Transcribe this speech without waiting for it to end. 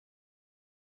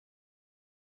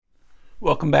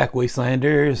Welcome back,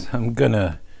 Wastelanders. I'm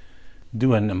gonna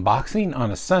do an unboxing on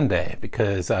a Sunday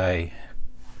because I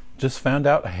just found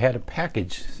out I had a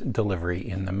package delivery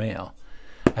in the mail.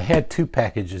 I had two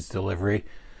packages delivery,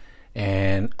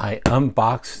 and I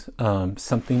unboxed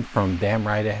something from Damn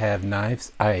Right I Have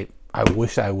Knives. I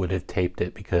wish I would have taped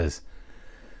it because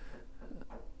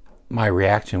my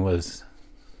reaction was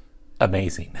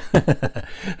amazing.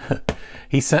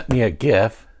 He sent me a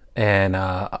GIF, and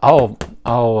I'll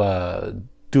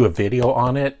do a video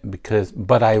on it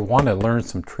but I want to learn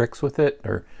some tricks with it,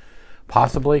 or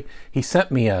possibly. He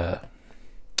sent me a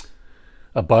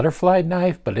butterfly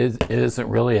knife, but it isn't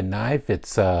really a knife.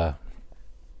 It's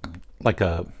like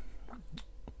a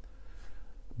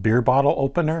beer bottle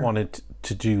opener. I wanted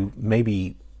to do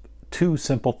maybe two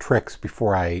simple tricks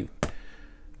before I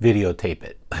videotape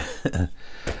it.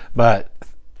 But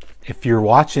if you're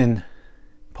watching,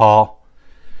 Paul,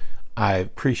 I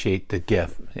appreciate the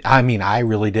gift. I mean, I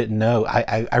really didn't know.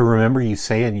 I remember you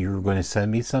saying you were going to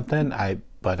send me something,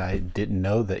 but I didn't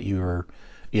know that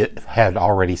it had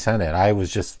already sent it. I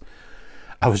was just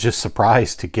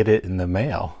surprised to get it in the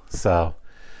mail. So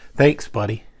thanks,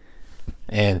 buddy.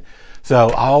 And so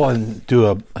I'll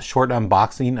do a short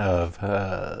unboxing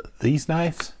of these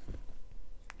knives.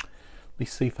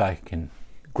 Let's see if I can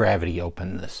gravity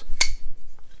open this.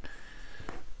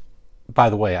 By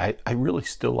the way, I really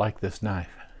still like this knife.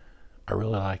 I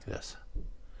really like this.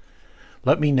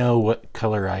 Let me know what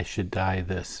color I should dye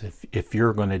this. If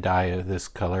you're going to dye this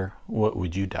color, what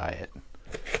would you dye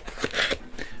it?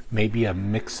 Maybe a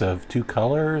mix of two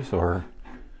colors, or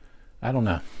I don't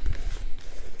know.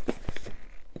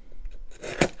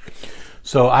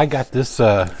 So I got this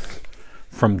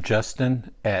from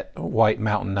Justin at White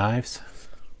Mountain Knives.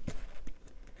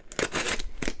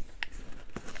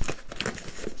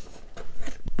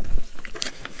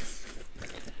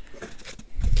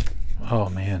 Oh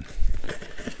man,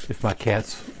 if my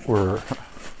cats were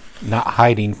not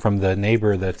hiding from the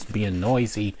neighbor that's being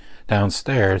noisy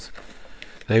downstairs,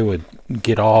 they would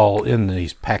get all in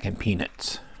these packing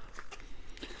peanuts.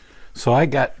 So I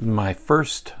got my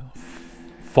first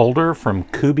folder from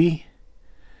Kubey.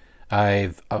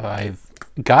 I've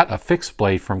got a fixed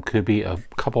blade from Kubey a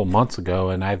couple months ago,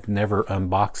 and I've never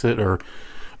unboxed it, or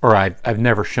I've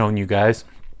never shown you guys.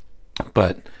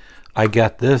 But I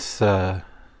got this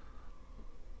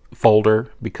folder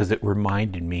because it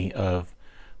reminded me of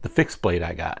the fixed blade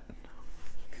I got.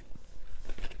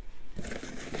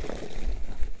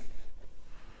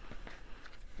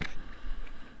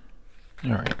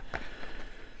 All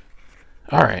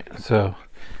right, so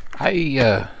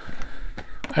I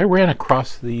ran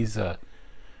across these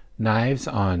knives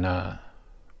on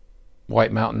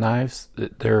White Mountain Knives.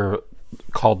 They're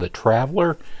called the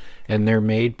Traveler, and they're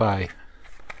made by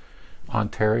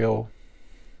Ontario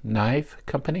Knife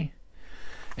Company,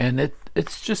 and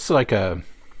it's just like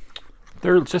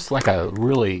they're just like a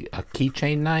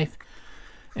keychain knife,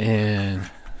 and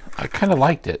I kind of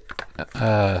liked it.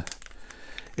 I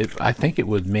think it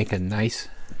would make a nice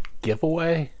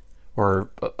giveaway or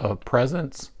a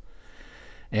presents,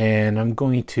 and I'm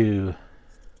going to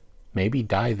maybe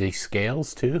dye these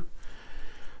scales too,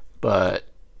 but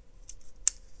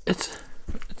it's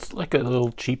like a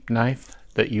little cheap knife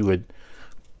that you would.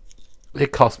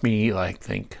 It cost me, I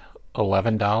think,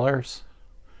 $11,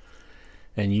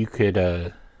 and you could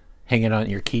hang it on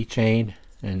your keychain.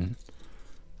 And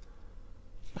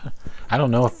I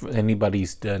don't know if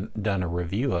anybody's done a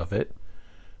review of it,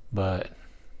 but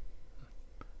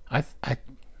I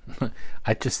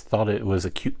just thought it was a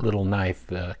cute little knife,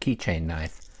 keychain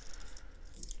knife,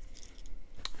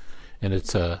 and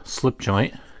it's a slip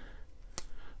joint.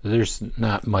 There's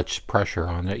not much pressure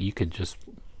on it. You could just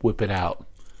whip it out.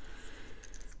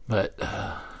 But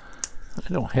I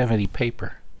don't have any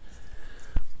paper.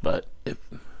 But it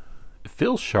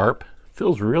feels sharp. It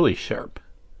feels really sharp.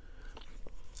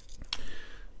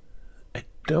 I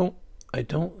don't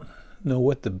know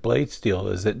what the blade steel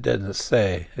is. It doesn't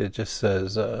say. It just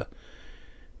says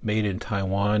made in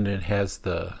Taiwan, and it has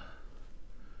the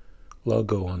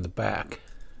logo on the back.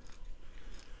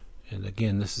 And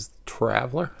again, this is the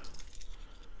Traveler.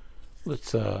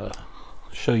 Let's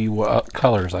show you what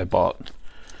colors I bought.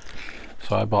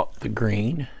 So I bought the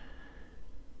green,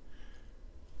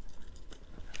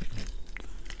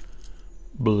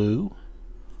 blue,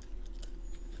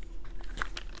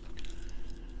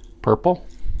 purple,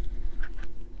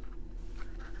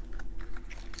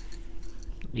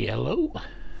 yellow.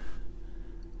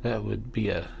 That would be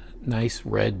a nice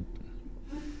red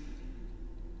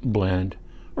blend,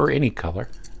 or any color.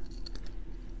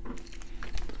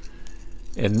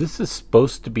 And this is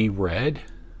supposed to be red,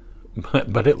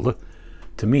 but it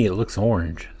to me it looks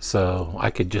orange, so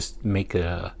I could just make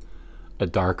a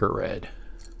darker red.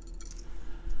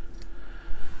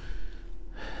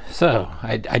 So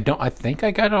I think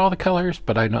I got all the colors,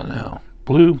 but I don't know.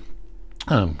 Blue,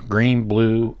 green,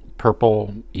 blue,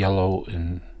 purple, yellow,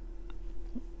 and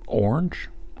orange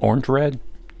red.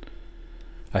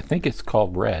 I think it's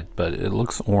called red, but it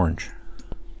looks orange.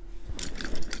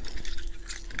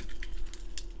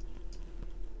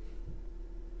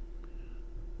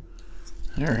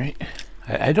 All right,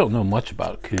 I don't know much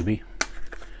about Kubey,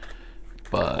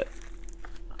 but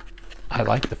I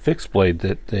like the fixed blade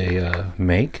that they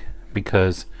make,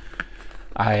 because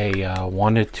I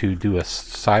wanted to do a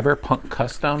Cyberpunk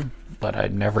custom, but I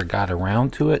never got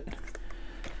around to it.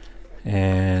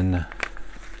 And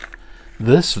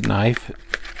this knife,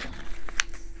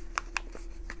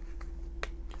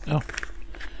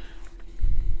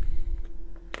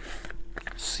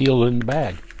 sealed in the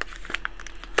bag.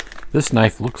 This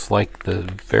knife looks like the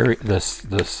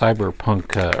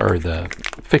Cyberpunk or the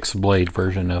fixed blade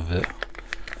version of it,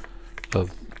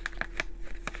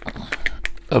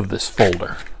 of this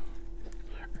folder.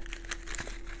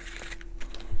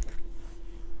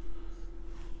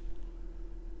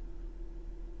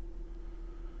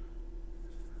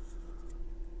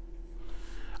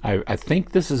 I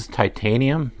think this is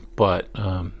titanium, but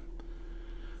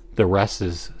the rest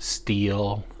is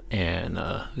steel, and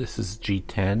this is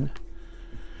G10.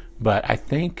 But I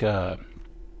think, well,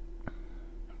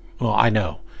 I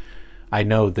know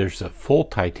there's a full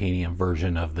titanium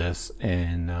version of this,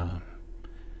 and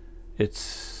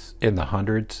it's in the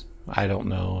hundreds. I don't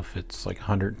know if it's like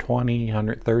 $120,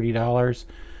 $130,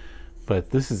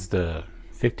 but this is the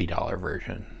 $50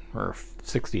 version or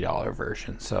 $60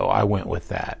 version, so I went with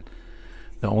that.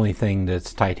 The only thing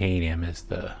that's titanium is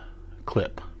the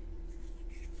clip.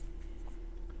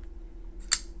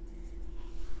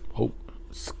 Oh,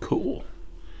 it's cool.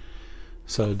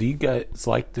 So do you guys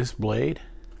like this blade?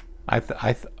 I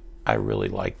really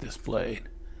like this blade,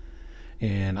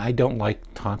 and I don't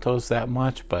like Tontos that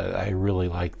much, but I really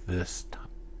like this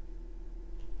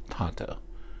Tonto.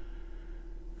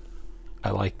 I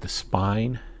like the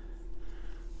spine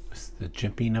with the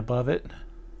jimping above it.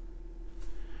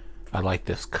 I like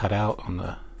this cutout on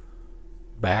the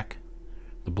back,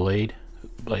 the blade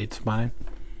spine.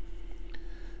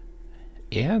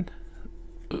 And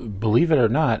believe it or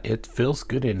not, it feels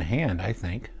good in hand, I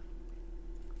think.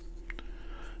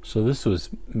 So this was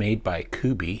made by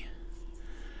Kubey,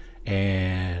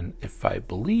 and if I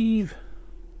believe,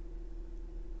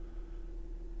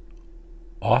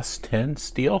 OS 10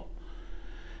 steel.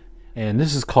 And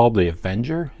this is called the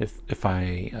Avenger.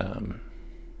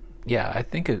 Yeah, I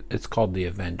think it's called the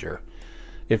Avenger.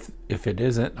 If it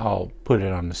isn't, I'll put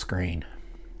it on the screen.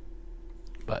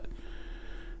 But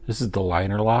this is the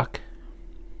liner lock.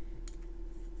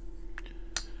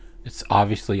 It's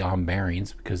obviously on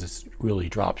bearings because it's really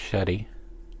drop sheddy.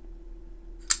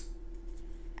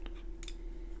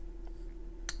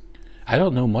 I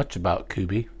don't know much about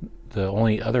Kubey. The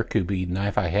only other Kubey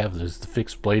knife I have is the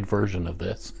fixed blade version of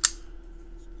this.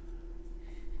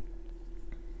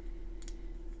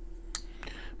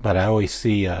 But I always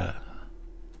see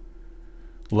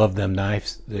Love Them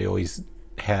Knives. He always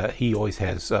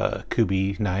has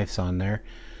Kubey knives on there,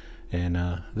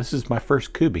 and this is my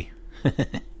first Kubey.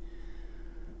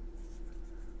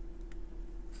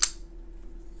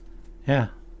 Yeah.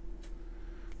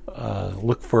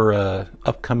 Look for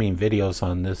upcoming videos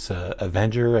on this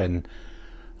Avenger and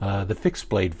the fixed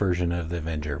blade version of the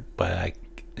Avenger, but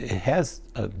it has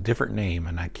a different name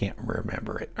and I can't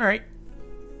remember it. All right.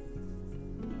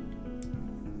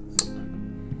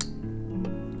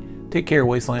 Take care,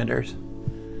 Wastelanders.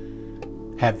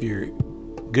 Have your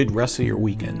good rest of your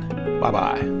weekend.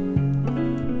 Bye-bye.